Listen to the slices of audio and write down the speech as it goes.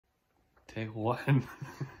Take one.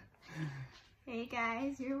 Hey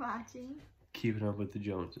guys, you're watching Keeping Up with the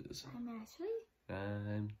Joneses. I'm Ashley.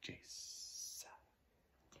 I'm Jace.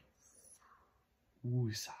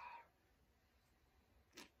 Woosa.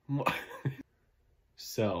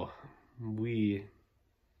 So, we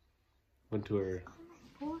went to our... Oh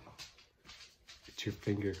my boy. It's your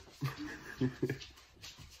finger.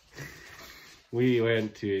 We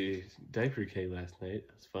went to Diaper K last night. It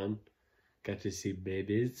was fun. Got to see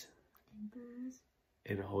babies. And booze.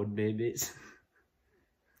 And hold babies.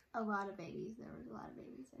 A lot of babies. There was a lot of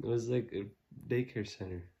babies. It was like a daycare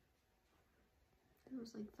center. There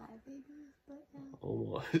was like 5 babies, but yeah.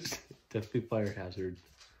 Almost. Definitely fire hazard.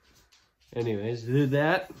 Anyways, did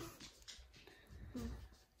that.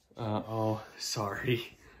 Oh,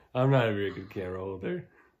 sorry. I'm not a very good camera holder.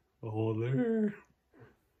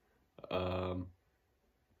 Now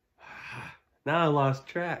I lost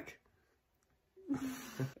track.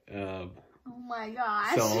 Oh my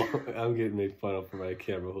gosh. So I'm getting made fun of for my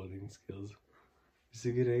camera holding skills. Is it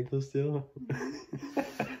a good angle still?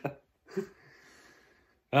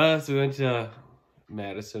 So we went to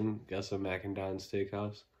Madison, got some Mac and Don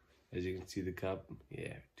Steakhouse. As you can see the cup.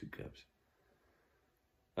 Yeah, 2 cups.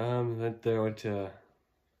 Went there, went to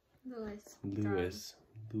Lewis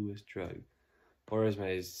Drug. Or as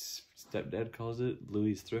my stepdad calls it,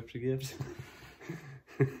 Louis Thrift Gift.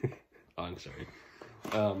 Oh, I'm sorry.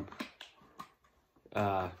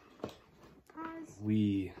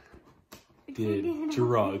 We did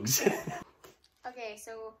drugs. Okay,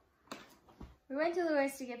 so we went to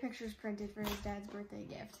Lewis to get pictures printed for his dad's birthday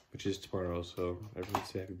gift. Which is tomorrow, so everyone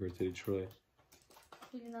say happy birthday to Troy.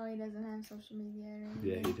 Even though he doesn't have social media or anything.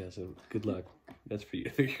 Yeah, he doesn't. Good luck. That's for you to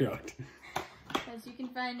figure out. Because you can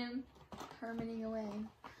find him hermiting away.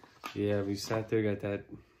 Yeah, we sat there, got that...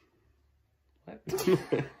 What?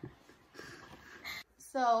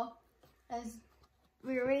 So, as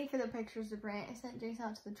we were waiting for the pictures to print, I sent Jace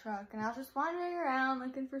out to the truck, and I was just wandering around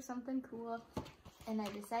looking for something cool, and I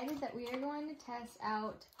decided that we are going to test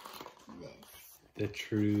out this. The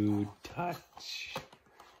True Touch.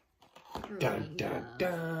 Dun, dun,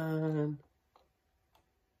 dun.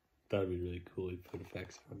 That'd be really cool if you put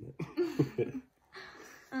effects on it.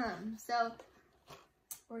 So,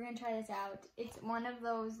 we're going to try this out. It's one of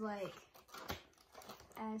those, like,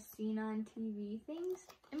 as seen on TV things.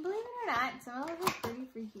 And believe it or not, some of them are pretty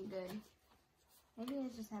freaking good. Maybe I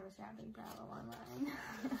just have a shopping problem online.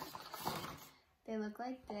 They look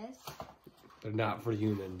like this. They're not for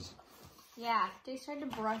humans. Yeah, Jace tried to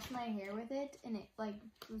brush my hair with it, and it, like,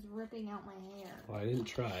 was ripping out my hair. Well, I didn't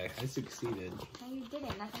try. I succeeded. No, you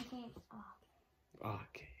didn't. Nothing came. Oh.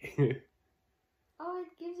 Okay. Oh,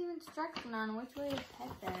 it gives you instruction on which way to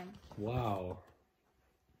pet them. Wow.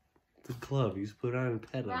 It's a glove. You just put it on and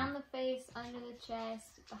pet them. Around the face, under the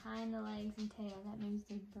chest, behind the legs and tail. That means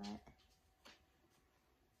their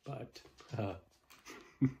butt. But.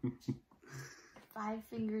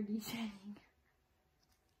 5-finger descending.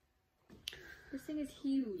 This thing is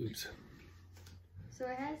huge. Oops. So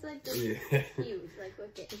it has like this huge, like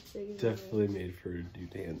look at it's big. Definitely made for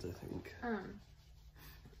dude hands, I think.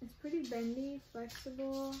 It's pretty bendy,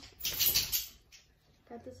 flexible.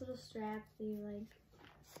 Got this little strap that you like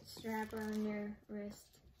strap around your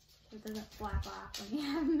wrist so it doesn't flap off when you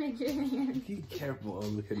have them in your hand. Be careful. Oh,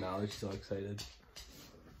 look at now. She's so excited.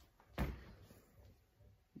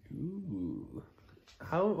 Ooh.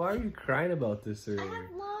 Why are you crying about this earlier? I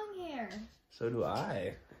have long hair. So do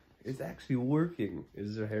I. It's actually working.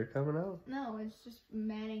 Is there hair coming out? No, it's just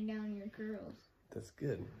matting down your curls. That's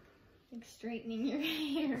good. Like straightening your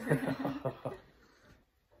hair.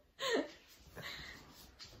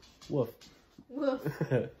 Woof. Woof.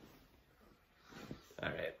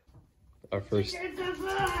 Alright. Our first...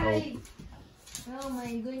 Oh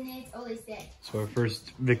my goodness. Oh, they said. So our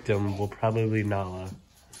first victim will probably be Nala.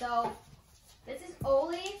 So, this is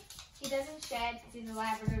Oli. He doesn't shed because he's a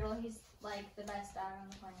Labradoodle. He's like the best dog on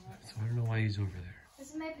the planet. So I don't know why he's over there. This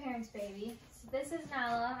is my parents' baby. So this is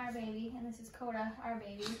Nala, our baby, and this is Coda, our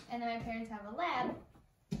baby. And then my parents have a lab.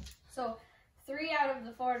 So 3 out of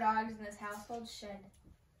the 4 dogs in this household shed,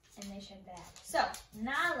 and they shed bad. So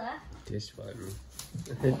Nala This one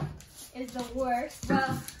is the worst.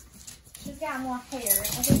 Well, she's got more hair.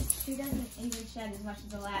 I think she doesn't even shed as much as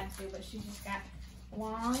the labs do, but she's just got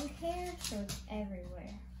long hair, so it's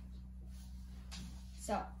everywhere.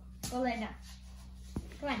 So, go lay down.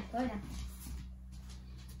 Come on, go lay down.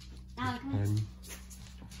 Nala, come on.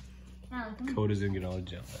 Nala, come on. Coda's gonna get all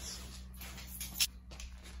jealous.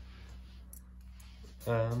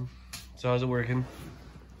 So how's it working?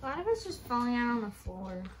 A lot of it's just falling out on the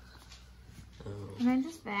floor. Oh. And I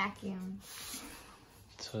just vacuum.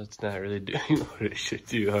 So So it's not really doing what it should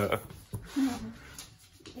do, huh?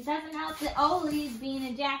 It doesn't help that Oli's being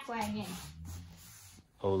a jackwagon.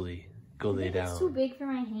 Oli, go lay down. It's too big for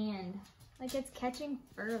my hand. Like, it's catching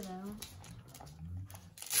fur, though.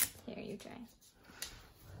 Here, you try.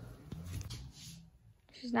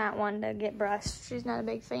 She's not one to get brushed. She's not a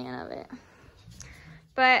big fan of it.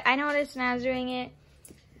 But I noticed when I was doing it,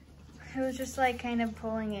 it was just like kind of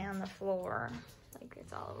pulling it on the floor. Like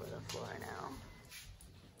it's all over the floor now.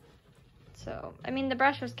 So, I mean, the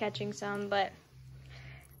brush was catching some, but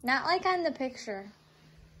not like on the picture.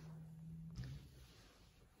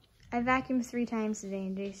 I vacuumed 3 times today,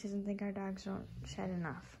 and Jace doesn't think our dogs don't shed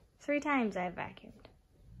enough. 3 times I vacuumed.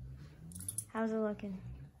 How's it looking?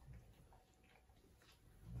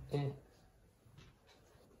 Yeah.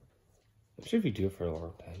 I'm sure if you do it for a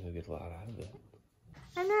long time, you'll get a lot out of it.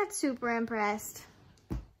 I'm not super impressed.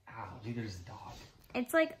 Ow, neither is the dog.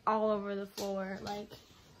 It's like all over the floor, like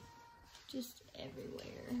just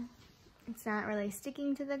everywhere. It's not really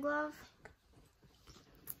sticking to the glove.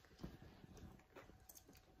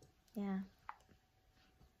 Yeah.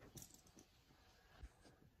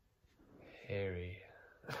 Hairy.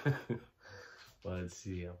 Let's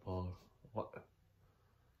see, what?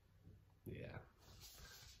 Yeah.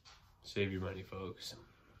 Save your money, folks.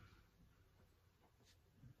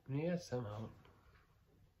 Yeah, somehow.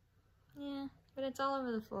 Yeah, but it's all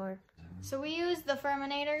over the floor. So we use the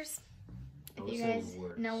Furminators. If you guys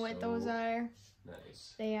know what those are.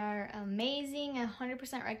 Nice. They are amazing. I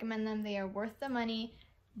 100% recommend them. They are worth the money.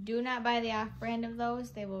 Do not buy the off-brand of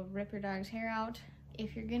those. They will rip your dog's hair out.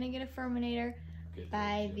 If you're gonna get a Furminator,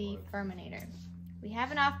 buy the Furminator. We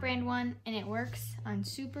have an off-brand one, and it works on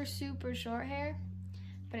super, super short hair,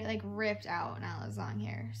 but it like ripped out Nala's long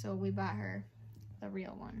hair. So we bought her the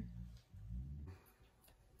real one.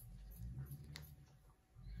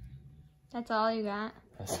 That's all you got?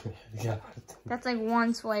 Yeah. That's like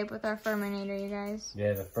one swipe with our Furminator, you guys.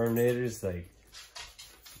 Yeah, the Furminator's like,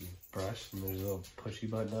 you brush and there's a little pushy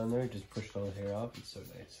button on there. Just push all the hair off. It's so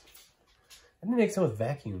nice. And they make some with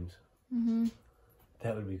vacuums. Mm-hmm.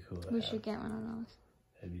 That would be cool. We should get one of those.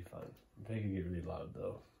 That'd be fun. They could get really loud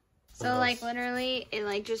though. So like literally, it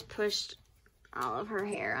like just pushed all of her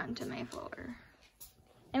hair onto my floor.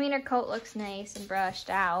 I mean, her coat looks nice and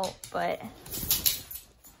brushed out, but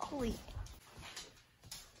holy.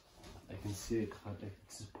 I can see it.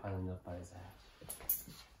 It's just piling up by his ass.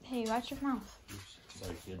 Hey, watch your mouth.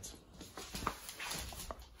 Sorry, kids.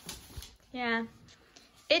 Yeah.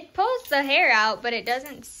 It pulls the hair out, but it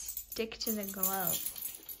doesn't stick to the glove.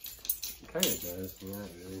 It kind of does. Yeah, not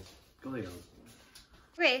really. Go lay down.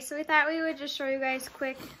 Okay, so we thought we would just show you guys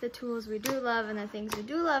quick the tools we do love and the things we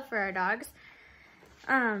do love for our dogs.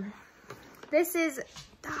 This is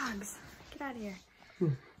dogs. Get out of here.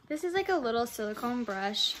 This is like a little silicone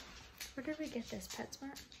brush. Where did we get this,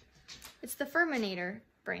 PetSmart? It's the Furminator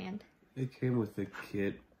brand. It came with the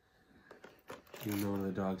kit. Even though one of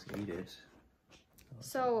the dogs ate it.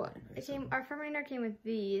 So our Furminator came with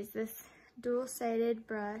these. This dual-sided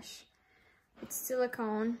brush. It's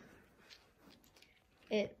silicone.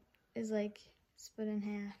 It is like split in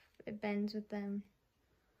half. It bends with them.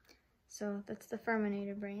 So that's the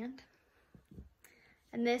Furminator brand.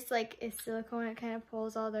 And this like is silicone. It kind of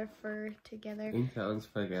pulls all their fur together. I think that one's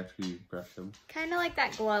like after you brush them. Kind of like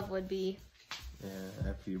that glove would be. Yeah,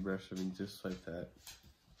 after you brush them, and just like that,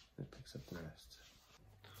 it picks up the rest.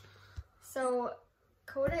 So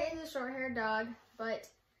Coda is a short-haired dog, but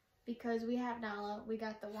because we have Nala, we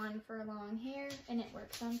got the one for long hair, and it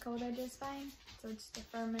works on Coda just fine. So it's the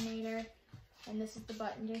Furminator, and this is the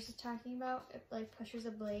button Jace is talking about. It like pushes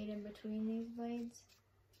a blade in between these blades,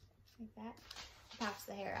 like that. Pops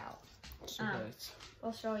the hair out. So nice.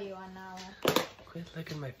 We'll show you on Nala. Quit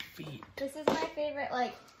licking my feet. This is my favorite.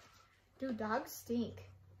 Like, dude, dogs stink.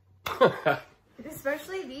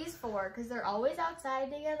 Especially these 4, because they're always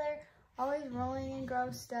outside together, always rolling in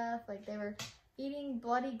gross stuff. Like they were eating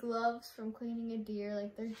bloody gloves from cleaning a deer.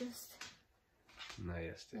 Like they're just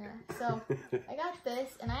nasty. Yeah. So I got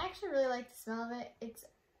this, and I actually really like the smell of it. It's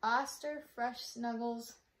Oster Fresh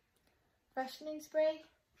Snuggles freshening spray.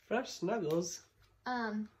 Fresh Snuggles.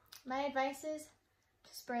 My advice is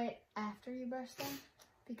to spray it after you brush them,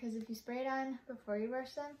 because if you spray it on before you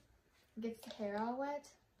brush them, it gets the hair all wet.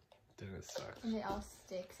 Dude, it sucks. And it all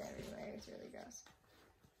sticks everywhere. It's really gross.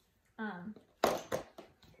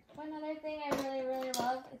 One other thing I really, really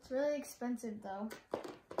love, it's really expensive though,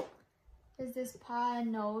 is this paw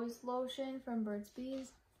and nose lotion from Burt's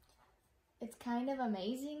Bees. It's kind of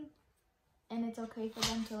amazing, and it's okay for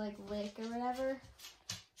them to like lick or whatever.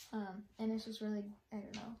 And it's just really, I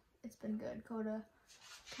don't know, it's been good. Coda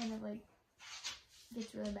kind of like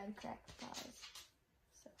gets really bad cracked paws.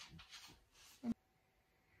 So.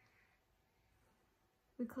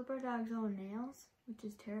 We clip our dog's own nails, which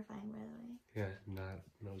is terrifying, by the way. Yeah, not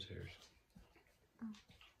nose hairs. Oh.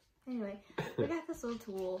 Anyway, we got this little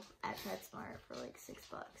tool at PetSmart for like $6.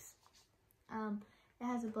 It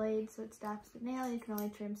has a blade, so it stops the nail. You can only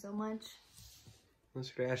trim so much. Let's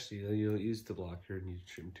for Ashley, you don't use the blocker and you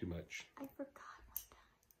trim too much. I forgot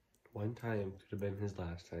One time could have been his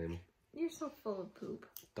last time. You're so full of poop.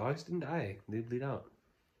 Dogs didn't die. They bleed out.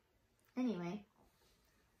 Anyway,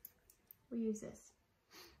 we use this.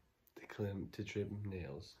 To trim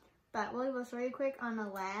nails. But we'll show you quick on the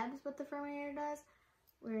labs what the Furminator does.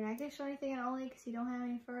 We're not going to show anything on Oli because he don't have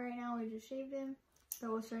any fur right now. We just shaved him.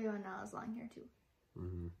 But we'll show you on Nala's long hair too.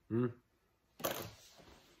 Mm-hmm.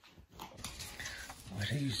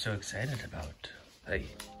 What are you so excited about? Hey.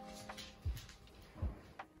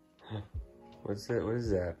 Huh. What's that? What is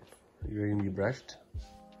that? Are you ready to be brushed?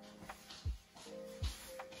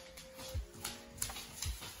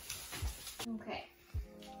 Okay.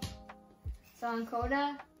 So on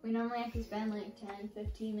Coda, we normally have to spend like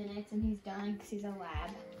 10-15 minutes and he's done because he's a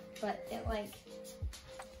lab. But it like,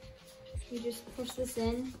 you just push this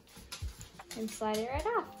in and slide it right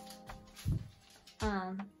off.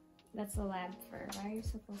 That's the lab fur. Why are you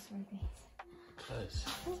so close to my face? Because.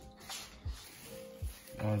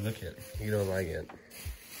 Oh, look it. You don't like it.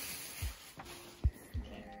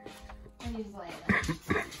 Okay. I'll use like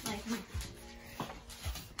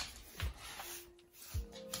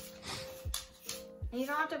and you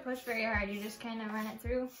don't have to push very hard. You just kind of run it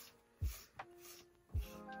through.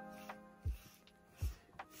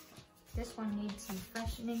 This one needs some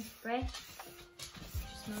freshening spray. It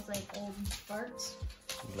smells like old farts.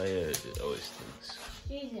 Leia always thinks.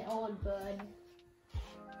 She's an old bud.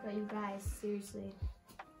 But you guys, seriously.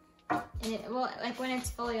 And it, well, like when it's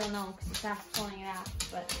full, you'll know because it's after pulling it out.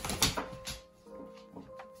 But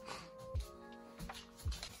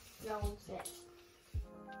go sit.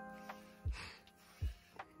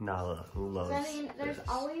 Nala loves. I mean, there's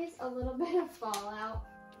always a little bit of fallout.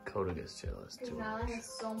 Coda gets jealous too. Because Nala has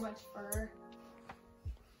so much fur.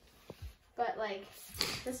 But like,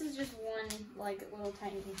 this is just one like little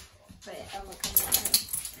tiny bit of a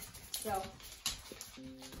comparison. So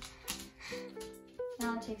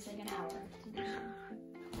now it takes like an hour to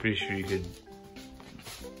do. Pretty sure you could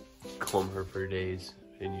comb her for days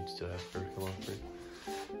and you'd still have fur come off her.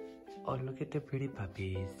 Oh, look at the pretty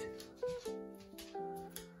puppies.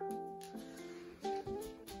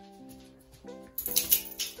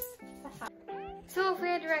 So if we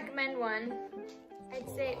had to recommend one, I'd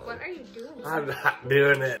say, what are you doing? I'm not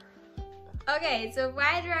doing it. Okay, so if I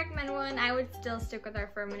had to recommend one, I would still stick with our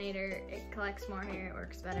Furminator. It collects more hair, it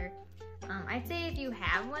works better. I'd say if you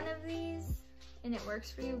have one of these and it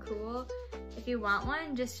works for you, cool. If you want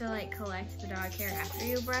one just to like collect the dog hair after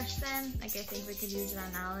you brush them, like I think we could use it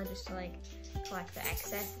on Nala just to like collect the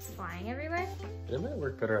excess that's flying everywhere. It might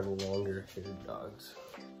work better on longer haired dogs.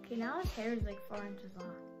 Okay, Nala's hair is like 4 inches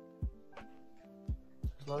long.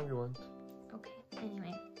 There's longer ones. Okay,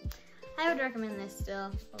 anyway. I would recommend this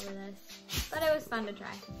still over this, but it was fun to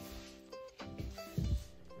try.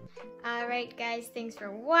 Alright guys, thanks for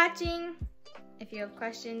watching. If you have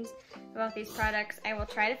questions about these products, I will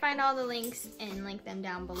try to find all the links and link them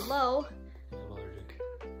down below. I'm allergic.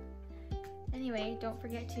 Anyway, don't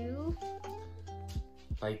forget to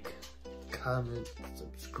like, comment,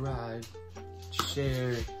 subscribe,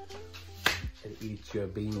 share, and eat your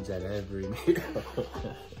beans at every meal.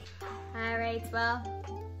 Alright, well,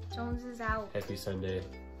 Jones is out. Happy Sunday.